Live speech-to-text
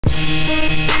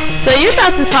So you're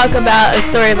about to talk about a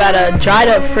story about a dried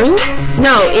up fruit?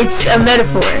 No, it's a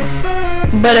metaphor.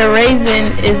 But a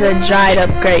raisin is a dried up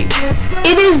grape.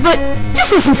 It is, but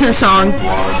just listen to the song.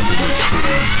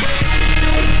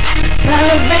 A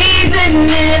raisin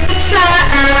in the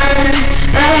sun,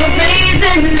 a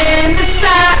raisin in the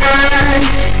sun.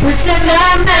 Listen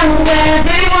up now,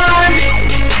 everyone.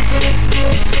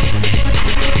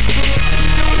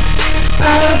 A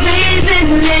raisin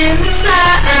in the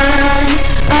sun,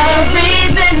 a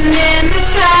raisin in the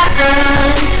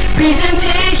sun.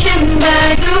 Presentation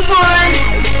by Group 1.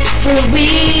 Here we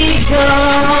go.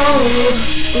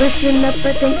 Listen up,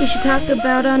 I think we should talk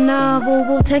about our novel.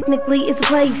 Well, technically it's a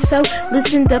play, so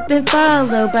listen up and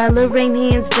follow. By Lorraine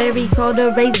Hansberry, called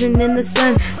A Raisin in the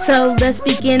Sun. So let's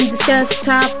begin, discuss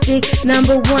topic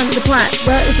number 1, the plot.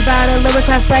 Well, it's about a lower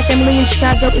class black family in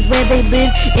Chicago is where they live.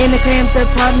 In a cramped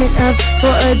apartment of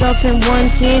 4 adults and 1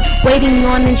 kid, waiting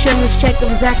on insurance check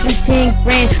of exactly 10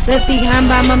 grand. Left behind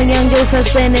by Mama Younger's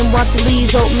husband and Walter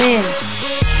Lee's old man.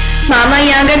 Mama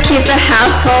Younger keeps the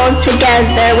household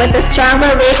together with a strong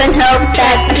belief and hope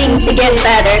that things will get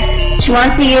better. She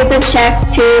wants to use the check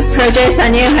to purchase a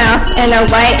new house in a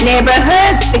white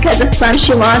neighborhood because the slum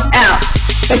she wants out.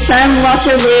 Her son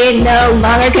Walter Lee no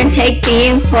longer can take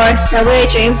being forced, so he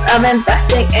dreams of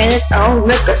investing in his own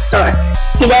liquor store.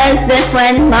 He does this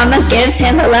when Mama gives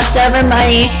him the leftover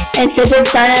money and sits it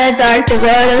down in the dark. The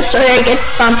road of the story gets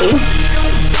bumpy.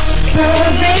 A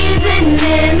raisin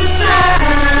in the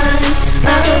sun,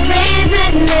 a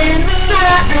raisin in the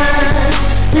sun.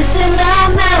 Listen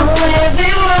up now,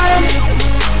 everyone.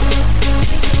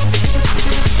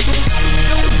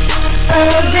 A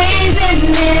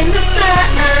raisin in the sun,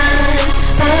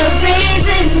 a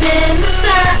raisin in the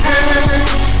sun.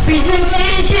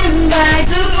 Presentation by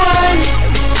Group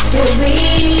 1. Here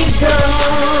we go.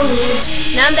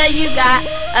 Now that you got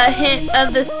a hint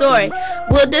of the story,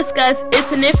 we'll discuss its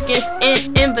significance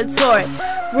in inventory.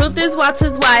 Ruth is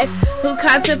Walter's wife who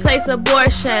contemplates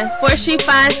abortion, for she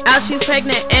finds out she's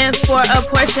pregnant and for a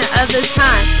portion of the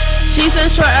time she's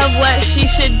unsure of what she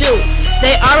should do.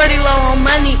 They already low on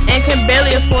money and can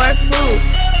barely afford food.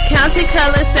 County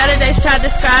Color Saturday's Chart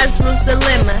describes Ruth's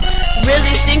dilemma.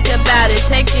 Really think about it,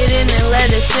 take it in and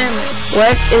let it simmer.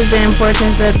 What is the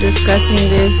importance of discussing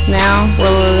this now?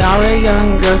 Well, a lot of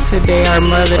young girls today are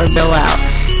mother or bail out.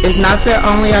 It's not the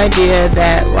only idea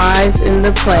that lies in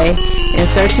the play. In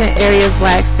certain areas,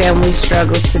 black families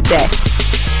struggle today.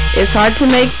 It's hard to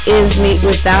make ends meet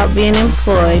without being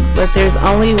employed, but there's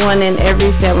only one in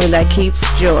every family that keeps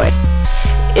joy.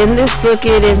 In this book,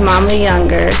 it is Mama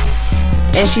Younger,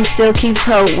 and she still keeps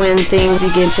hope when things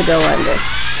begin to go under.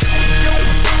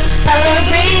 A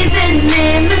raisin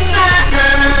in the sun,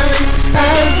 a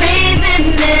raisin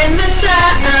in the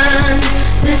sun.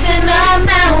 Listen up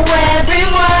now,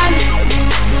 everyone.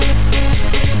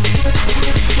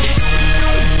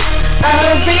 A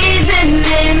raisin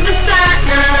in the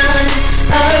sun,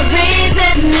 a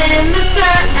raisin in the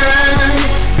sun.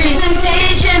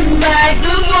 Presentation by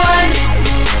Group 1.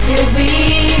 Here we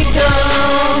go.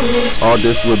 All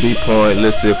this would be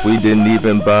pointless if we didn't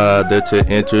even bother to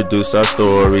introduce our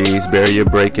stories.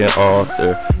 Barrier-breaking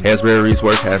author Hansberry's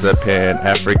work has a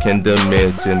pan-African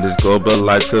dimension. This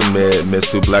globalized commitment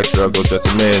to black struggle, just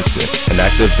to mention. An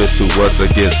activist who was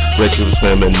against racial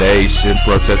discrimination,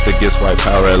 protest against white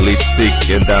power, at least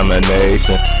seeking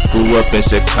domination. Grew up in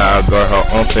Chicago, her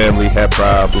own family had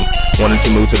problems. Wanted to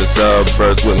move to the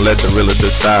suburbs, wouldn't let the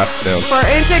realtors stop them. For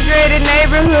integrated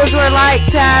neighborhoods were like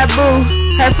taboo.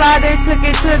 Her father took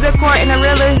it to the court and the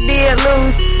realtors did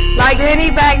lose. Like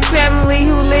any black family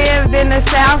who lived in the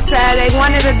South Side, they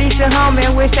wanted a decent home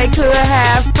in which they could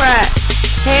have pride.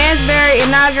 Hansberry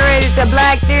inaugurated the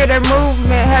Black Theater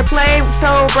movement. Her play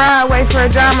stole Broadway for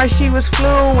drama. She was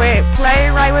fluent.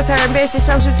 Playwright was her ambition.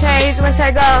 Social change was her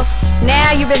goal.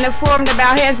 Now you've been informed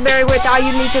about Hansberry with all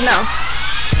you need to know.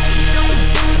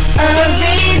 A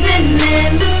raisin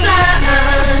in the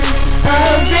sun, a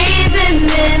raisin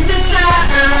in the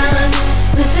sun.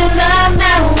 Listen up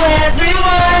now,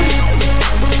 everyone.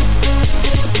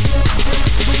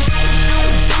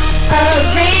 A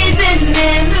raisin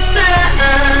in the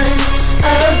sun,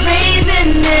 a raisin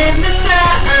in the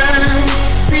sun.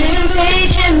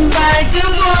 Presentation by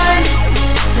Group 1.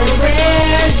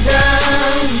 We're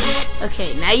done. Okay,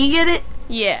 now you get it?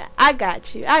 Yeah, I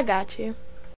got you.